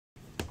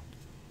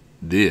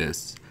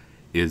This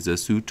is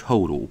a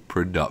total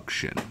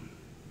production.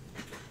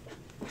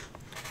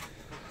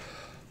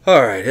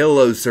 Alright,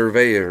 hello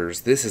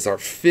surveyors. This is our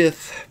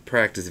 5th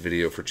practice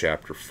video for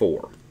chapter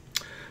 4.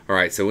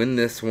 Alright, so in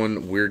this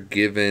one we're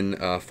given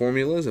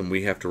formulas and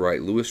we have to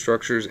write Lewis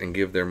structures and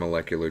give their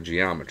molecular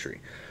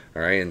geometry.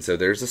 Alright, and so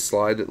there's a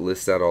slide that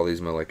lists out all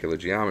these molecular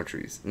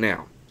geometries.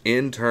 Now,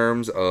 in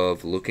terms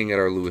of looking at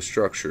our Lewis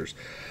structures,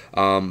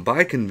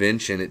 by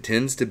convention it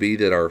tends to be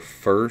that our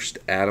first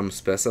atom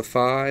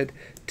specified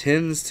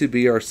tends to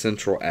be our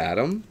central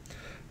atom.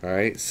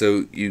 Alright,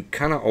 so you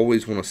kind of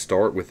always want to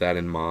start with that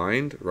in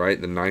mind, right?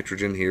 The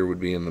nitrogen here would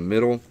be in the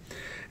middle,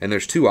 and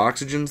there's 2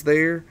 oxygens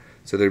there,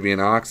 so there'd be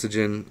an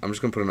oxygen. I'm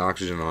just going to put an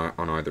oxygen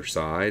on either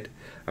side.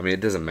 I mean,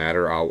 it doesn't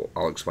matter.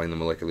 I'll explain the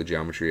molecular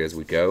geometry as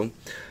we go.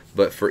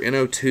 But for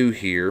NO2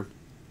 here,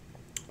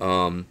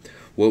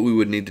 what we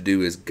would need to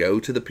do is go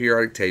to the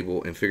periodic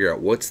table and figure out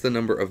what's the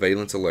number of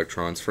valence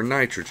electrons for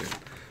nitrogen,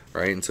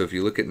 right? And so if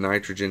you look at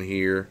nitrogen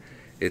here,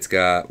 it's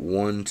got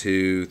 1,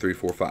 2, 3,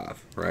 4,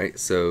 5, right?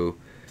 So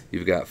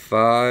you've got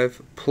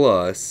 5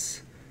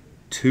 plus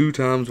 2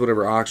 times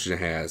whatever oxygen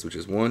has, which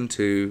is 1,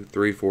 2,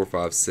 3, 4,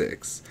 5,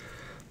 6,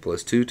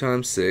 plus 2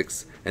 times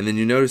 6. And then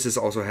you notice this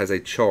also has a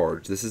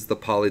charge. This is the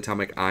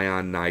polyatomic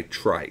ion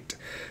nitrite.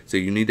 So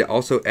you need to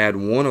also add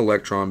 1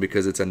 electron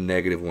because it's a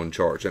 -1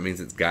 charge. That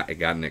means it got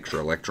an extra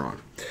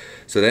electron.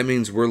 So that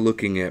means we're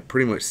looking at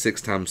pretty much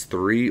 6 times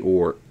 3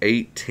 or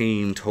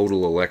 18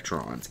 total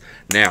electrons.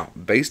 Now,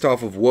 based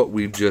off of what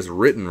we've just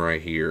written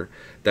right here,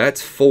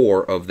 that's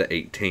 4 of the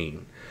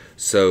 18.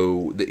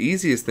 So the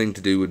easiest thing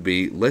to do would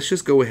be, let's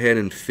just go ahead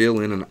and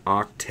fill in an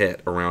octet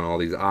around all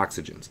these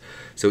oxygens.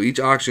 So each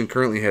oxygen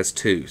currently has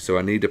 2, so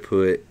I need to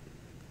put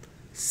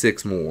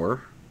 6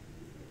 more,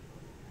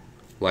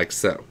 like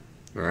so.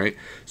 All right,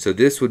 so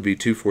this would be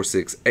 2, 4,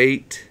 6,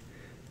 8,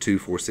 2,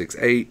 4, 6,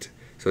 8,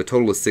 so a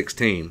total of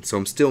 16. So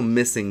I'm still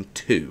missing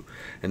 2,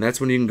 and that's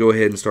when you can go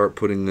ahead and start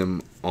putting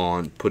them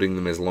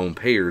as lone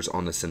pairs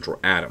on the central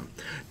atom.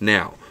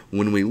 Now,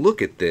 when we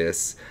look at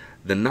this,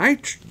 the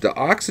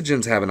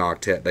oxygens have an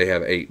octet, they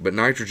have 8, but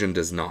nitrogen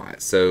does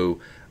not. So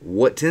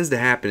what tends to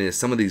happen is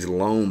some of these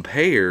lone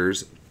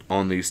pairs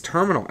on these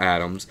terminal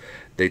atoms,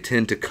 they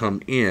tend to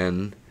come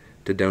in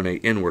to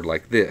donate inward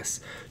like this.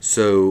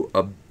 So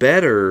a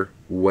better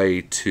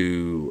way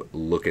to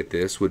look at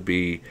this would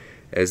be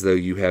as though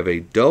you have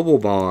a double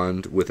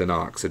bond with an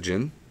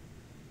oxygen,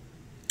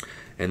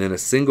 and then a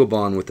single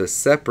bond with a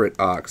separate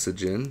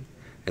oxygen,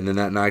 and then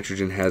that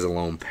nitrogen has a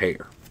lone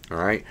pair.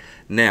 Alright,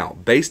 now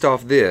based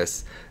off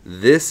this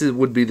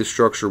would be the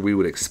structure we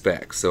would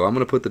expect. So I'm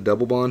going to put the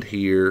double bond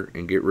here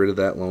and get rid of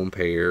that lone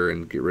pair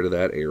and get rid of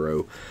that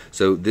arrow.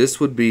 So this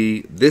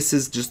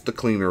is just the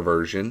cleaner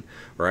version,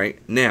 right?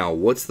 Now,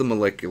 what's the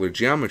molecular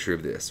geometry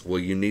of this? Well,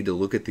 you need to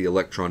look at the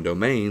electron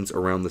domains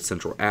around the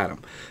central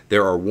atom.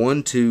 There are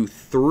 1, 2,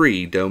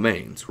 3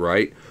 domains,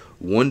 right?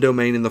 1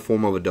 domain in the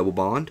form of a double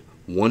bond,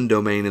 1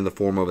 domain in the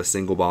form of a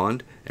single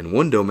bond, and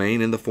 1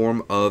 domain in the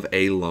form of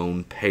a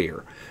lone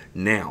pair.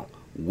 Now,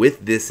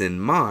 with this in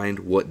mind,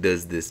 what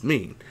does this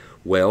mean?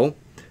 Well,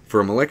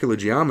 for molecular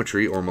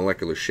geometry or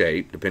molecular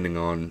shape, depending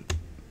on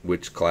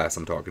which class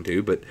I'm talking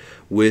to, but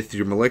with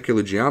your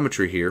molecular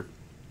geometry here,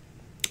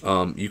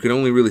 you can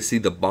only really see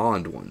the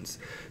bond ones.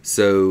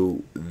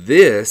 So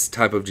this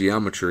type of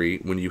geometry,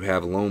 when you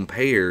have lone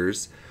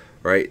pairs,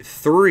 right,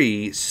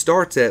 3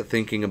 starts at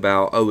thinking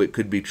about, oh, it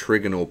could be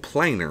trigonal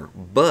planar,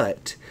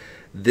 but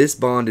this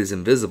bond is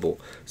invisible.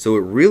 So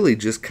it really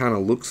just kind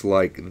of looks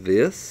like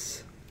this,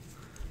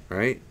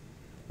 right,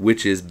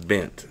 which is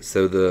bent.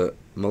 So the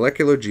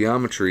molecular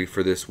geometry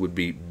for this would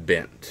be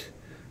bent,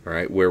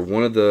 right, where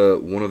one of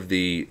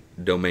the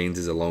domains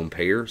is a lone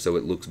pair, so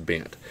it looks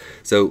bent.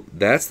 So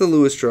that's the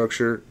Lewis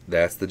structure,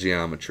 that's the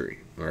geometry.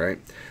 All right.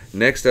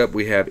 Next up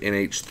we have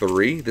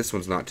NH3. This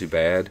one's not too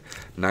bad.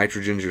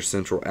 Nitrogen's your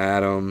central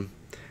atom,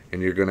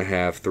 and you're going to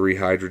have 3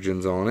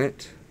 hydrogens on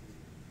it.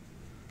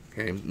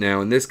 Okay. Now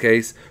in this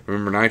case,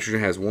 remember nitrogen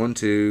has 1,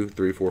 2,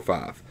 3, 4,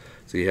 5.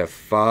 So you have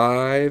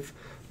 5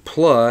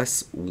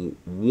 plus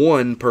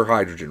 1 per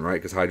hydrogen, right?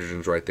 Because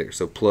hydrogen's right there.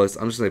 So plus,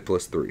 I'm just going to say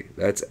plus 3.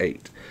 That's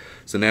 8.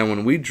 So now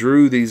when we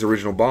drew these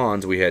original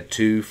bonds, we had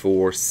 2,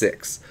 4,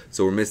 6.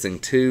 So we're missing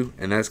 2,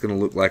 and that's going to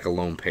look like a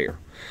lone pair.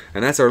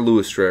 And that's our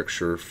Lewis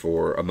structure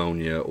for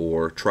ammonia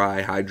or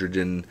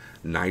trihydrogen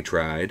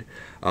nitride.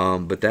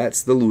 But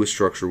that's the Lewis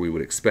structure we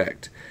would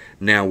expect.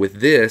 Now with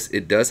this,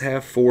 it does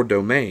have 4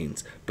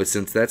 domains, but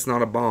since that's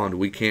not a bond,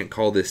 we can't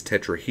call this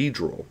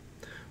tetrahedral.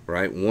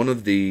 Right? One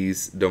of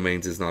these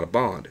domains is not a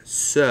bond.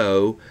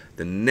 So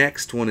the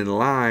next one in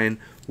line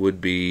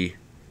would be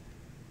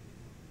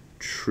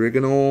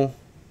trigonal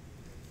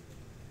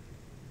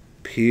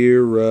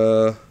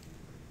pyramidal.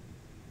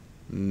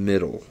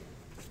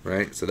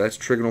 Right? So that's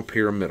trigonal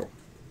pyramidal.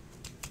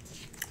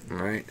 All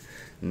right.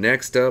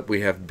 Next up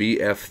we have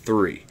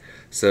BF3.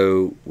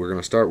 So we're going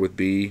to start with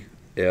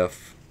BF.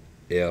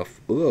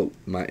 Oh,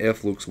 my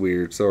F looks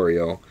weird. Sorry,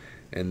 y'all.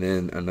 And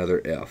then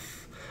another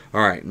F.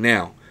 All right.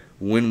 Now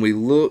When we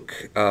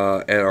look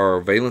at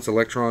our valence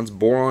electrons,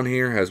 boron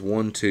here has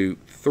 1, 2,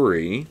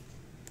 3.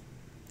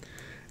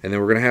 And then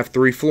we're going to have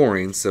 3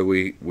 fluorines, so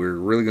we're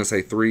really going to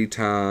say 3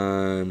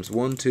 times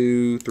 1,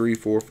 2, 3,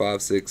 4,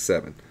 5, 6,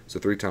 7. So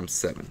 3 times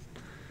 7.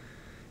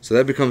 So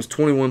that becomes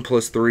 21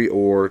 plus 3,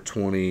 or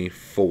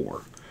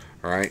 24.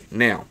 All right,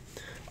 now,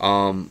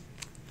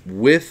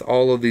 with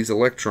all of these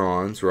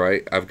electrons,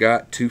 right, I've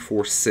got 2,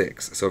 4,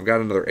 6. So I've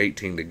got another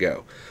 18 to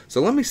go. So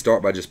let me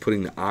start by just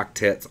putting the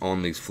octets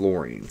on these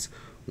fluorines.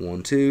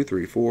 1, 2,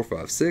 3, 4,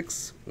 5,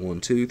 6.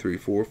 1, 2, 3,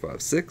 4,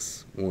 5,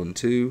 6. 1,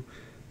 2,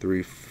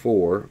 3,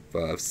 4,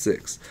 5,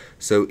 6.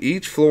 So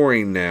each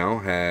fluorine now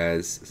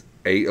has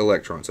 8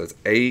 electrons. So that's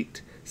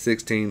 8,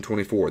 16,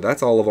 24.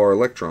 That's all of our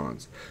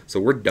electrons. So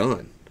we're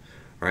done.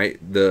 Right?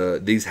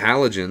 These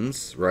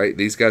halogens, right?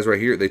 These guys right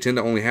here, they tend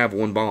to only have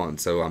 1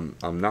 bond. So I'm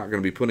not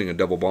going to be putting a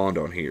double bond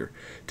on here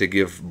to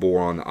give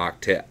boron the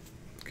octet.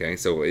 Okay,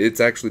 so it's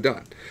actually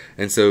done.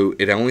 And so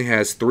it only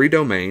has 3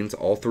 domains.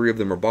 All 3 of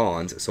them are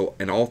bonds. So,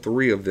 and all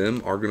 3 of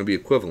them are going to be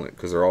equivalent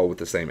because they're all with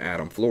the same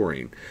atom,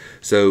 fluorine.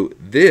 So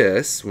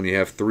this, when you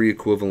have 3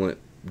 equivalent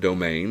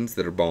domains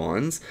that are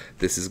bonds,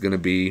 this is going to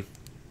be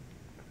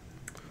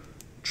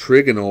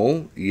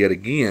trigonal yet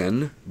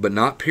again, but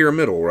not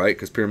pyramidal, right?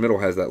 Because pyramidal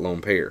has that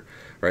lone pair,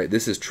 right?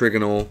 This is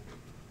trigonal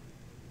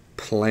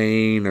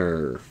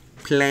planar.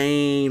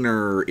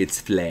 Planar.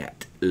 It's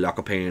flat, like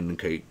a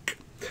pancake.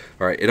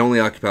 All right, it only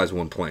occupies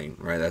 1 plane,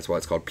 right? That's why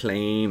it's called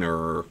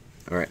planar.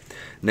 All right,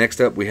 next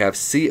up we have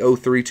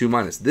CO3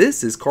 2-.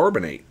 This is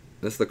carbonate.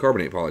 This is the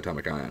carbonate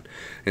polyatomic ion.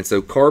 And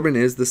so carbon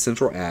is the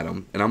central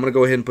atom. And I'm going to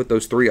go ahead and put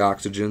those 3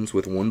 oxygens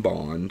with 1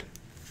 bond.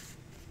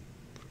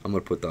 I'm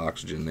going to put the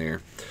oxygen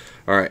there.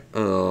 All right,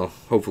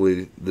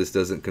 hopefully this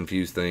doesn't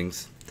confuse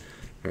things.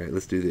 All right,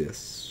 let's do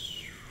this.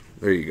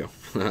 There you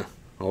go.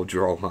 I'll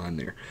draw a line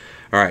there.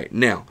 All right,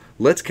 now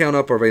let's count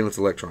up our valence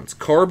electrons.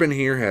 Carbon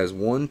here has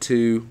 1,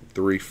 2,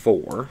 3,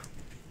 4.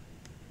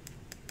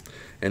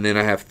 And then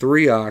I have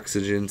 3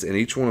 oxygens, and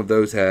each one of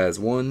those has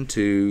 1,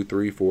 2,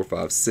 3, 4,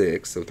 5,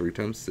 6, so 3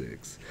 times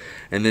 6.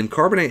 And then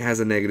carbonate has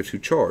a -2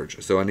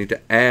 charge, so I need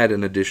to add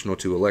an additional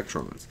 2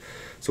 electrons.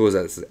 So what is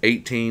that? This is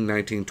 18,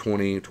 19,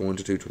 20, 21,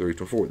 22, 23,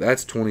 24.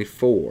 That's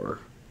 24.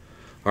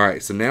 All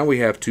right, so now we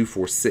have 2,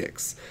 4,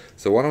 6.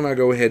 So why don't I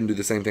go ahead and do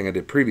the same thing I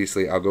did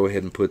previously. I'll go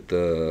ahead and put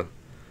the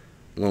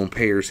lone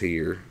pairs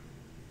here.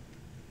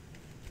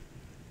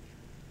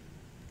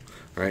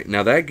 All right,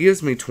 now that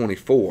gives me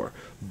 24.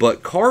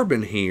 But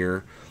carbon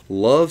here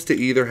loves to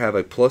either have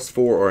a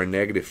 +4 or a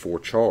 -4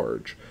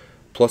 charge.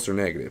 Plus or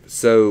negative.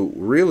 So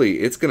really,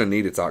 it's going to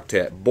need its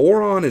octet.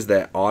 Boron is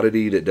that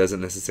oddity that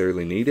doesn't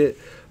necessarily need it.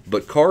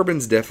 But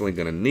carbon's definitely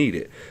going to need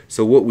it.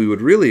 So what we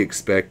would really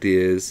expect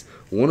is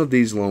one of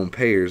these lone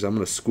pairs, I'm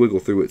going to squiggle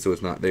through it so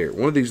it's not there.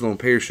 One of these lone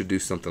pairs should do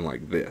something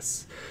like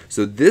this.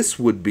 So this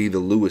would be the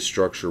Lewis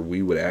structure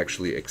we would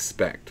actually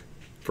expect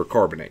for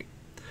carbonate.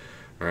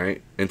 All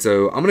right, and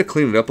so I'm going to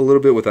clean it up a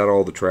little bit without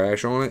all the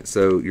trash on it.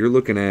 So you're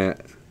looking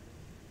at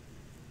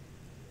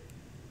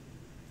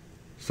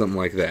something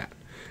like that.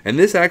 And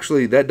this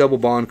actually, that double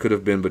bond could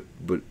have been, but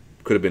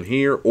could have been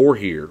here or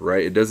here,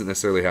 right? It doesn't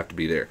necessarily have to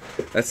be there.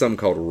 That's something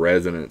called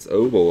resonance.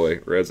 Oh boy,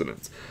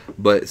 resonance.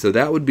 But so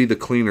that would be the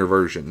cleaner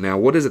version. Now,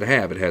 what does it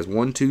have? It has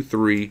 1, 2,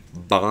 3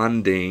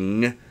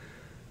 bonding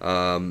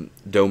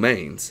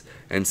domains,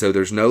 and so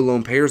there's no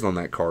lone pairs on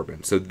that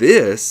carbon. So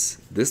this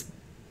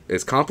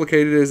as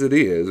complicated as it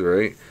is,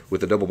 right,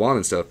 with the double bond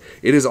and stuff,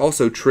 it is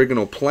also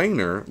trigonal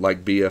planar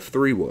like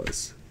BF3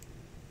 was.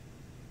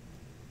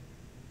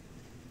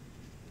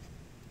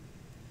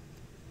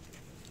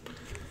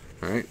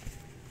 All right.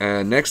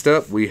 Next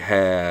up, we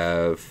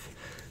have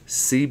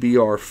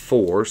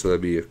CBr4, so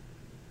that'd be a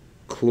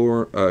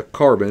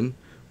carbon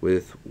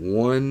with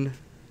 1,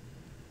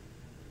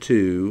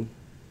 2,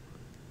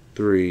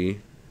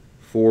 3,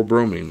 4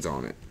 bromines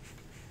on it.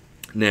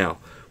 Now,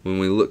 when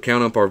we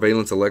count up our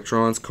valence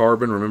electrons,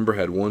 carbon, remember,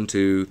 had 1,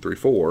 2, 3,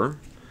 4.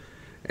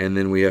 And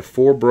then we have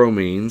 4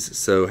 bromines,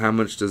 so how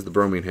much does the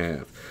bromine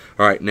have?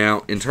 All right,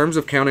 now, in terms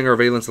of counting our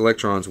valence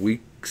electrons,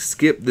 we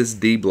skip this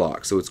D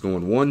block. So it's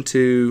going 1,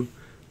 2,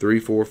 3,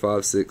 4,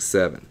 5, 6,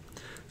 7.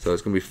 So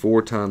it's going to be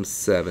 4 times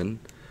 7.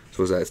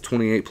 So that's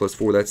 28 plus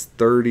 4, that's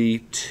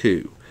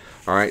 32.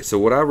 All right, so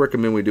what I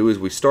recommend we do is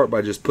we start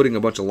by just putting a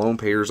bunch of lone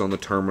pairs on the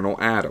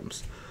terminal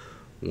atoms.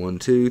 1,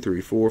 2,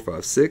 3, 4,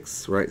 5,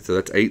 6, right? So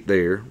that's 8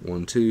 there.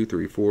 1, 2,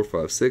 3, 4,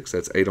 5, 6.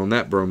 That's 8 on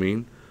that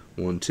bromine.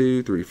 1,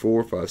 2, 3,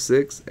 4, 5,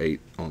 6.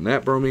 8 on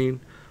that bromine.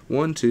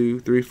 1,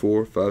 2, 3,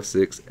 4, 5,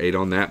 6. 8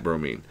 on that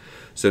bromine.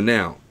 So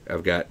now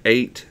I've got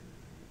 8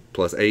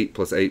 plus 8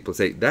 plus 8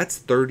 plus 8. That's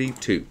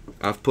 32.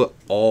 I've put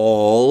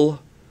all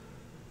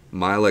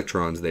my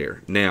electrons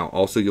there. Now,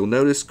 also you'll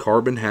notice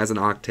carbon has an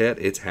octet.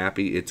 It's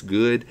happy, it's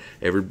good.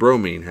 Every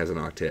bromine has an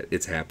octet.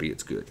 It's happy,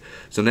 it's good.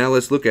 So now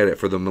let's look at it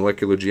for the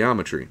molecular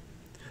geometry.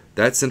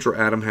 That central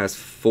atom has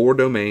 4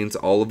 domains.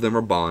 All of them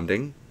are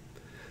bonding.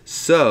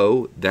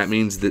 So that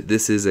means that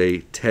this is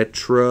a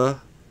tetrahedral.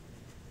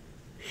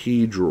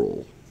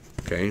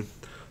 Okay,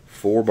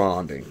 4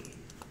 bonding.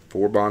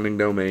 4 bonding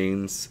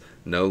domains.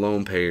 no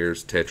lone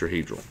pairs,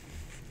 tetrahedral.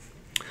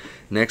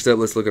 Next up,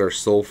 let's look at our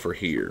sulfur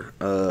here.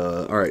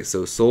 Alright,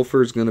 so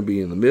sulfur is going to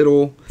be in the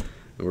middle,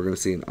 and we're going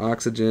to see an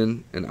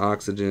oxygen, an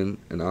oxygen,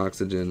 an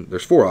oxygen.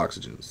 There's 4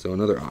 oxygens, so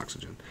another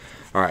oxygen.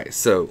 Alright,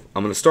 so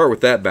I'm going to start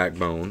with that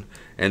backbone,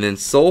 and then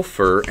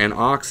sulfur and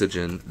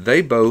oxygen,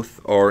 they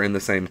both are in the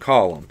same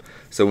column.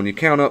 So when you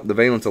count up the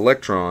valence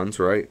electrons,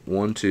 right,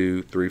 1,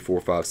 2, 3,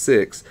 4, 5,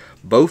 6,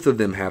 both of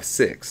them have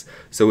 6.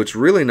 So it's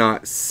really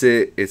not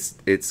 6,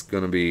 it's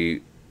going to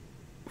be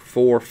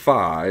 4,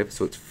 5,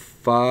 so it's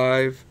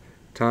 5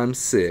 times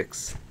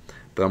 6,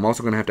 but I'm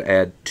also going to have to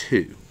add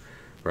 2,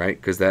 right,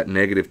 because that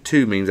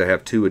 -2 means I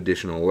have 2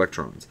 additional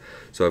electrons.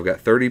 So I've got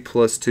 30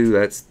 plus 2,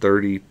 that's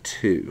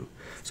 32.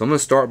 So I'm going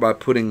to start by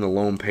putting the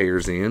lone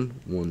pairs in.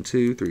 1,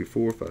 2, 3,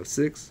 4, 5,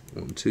 6.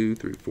 1, 2,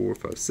 3, 4,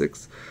 5,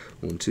 6.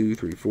 1, 2,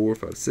 3, 4,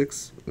 5,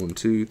 6. 1,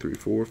 2, 3,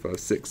 4, 5,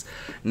 6.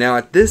 Now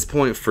at this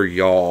point for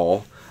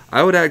y'all,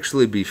 I would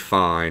actually be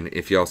fine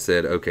if y'all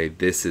said, okay,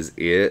 this is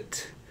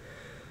it.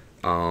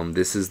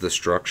 This is the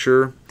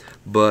structure.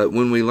 But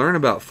when we learn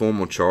about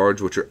formal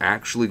charge, what you're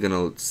actually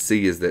going to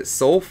see is that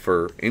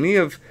sulfur, any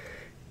of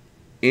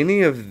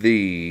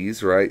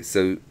these, right?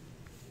 So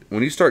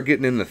when you start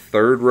getting in the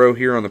 3rd row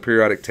here on the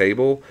periodic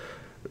table,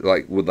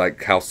 like with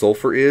how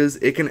sulfur is,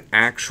 it can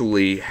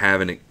actually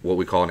have what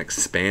we call an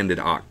expanded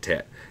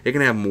octet. It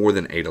can have more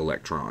than 8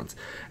 electrons.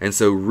 And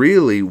so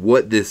really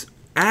what this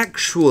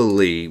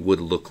actually would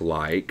look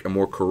like, a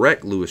more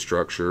correct Lewis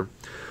structure,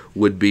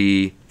 would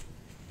be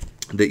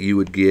that you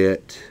would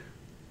get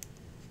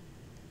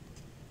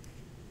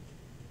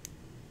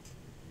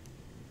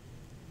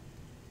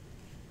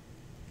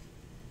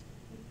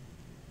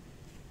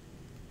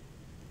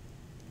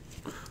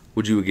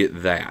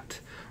that,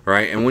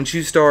 right? And once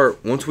we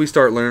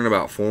start learning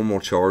about formal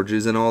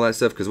charges and all that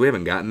stuff, because we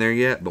haven't gotten there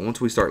yet, but once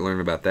we start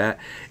learning about that,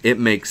 it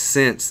makes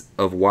sense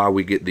of why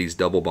we get these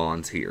double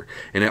bonds here.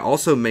 And it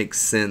also makes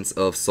sense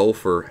of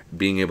sulfur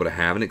being able to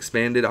have an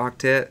expanded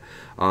octet,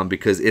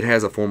 because it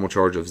has a formal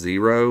charge of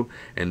 0,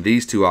 and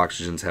these 2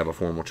 oxygens have a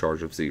formal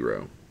charge of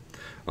 0.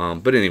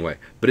 But anyway,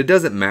 it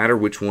doesn't matter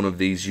which one of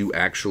these you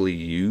actually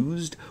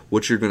used.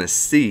 What you're going to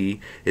see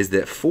is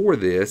that for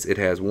this, it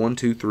has 1,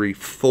 2, 3,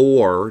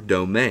 4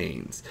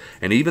 domains.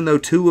 And even though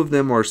 2 of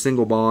them are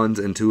single bonds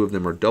and 2 of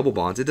them are double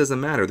bonds, it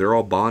doesn't matter. They're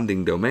all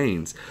bonding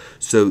domains.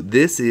 So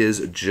this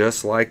is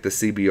just like the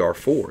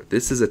CBr4.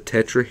 This is a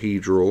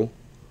tetrahedral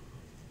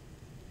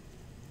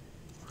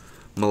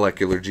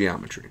molecular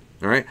geometry.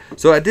 All right,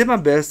 so I did my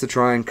best to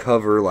try and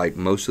cover like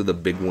most of the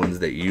big ones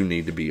that you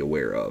need to be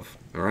aware of.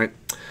 All right.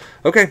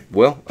 Okay,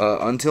 well,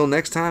 until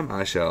next time,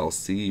 I shall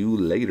see you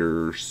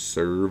later,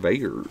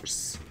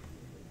 surveyors.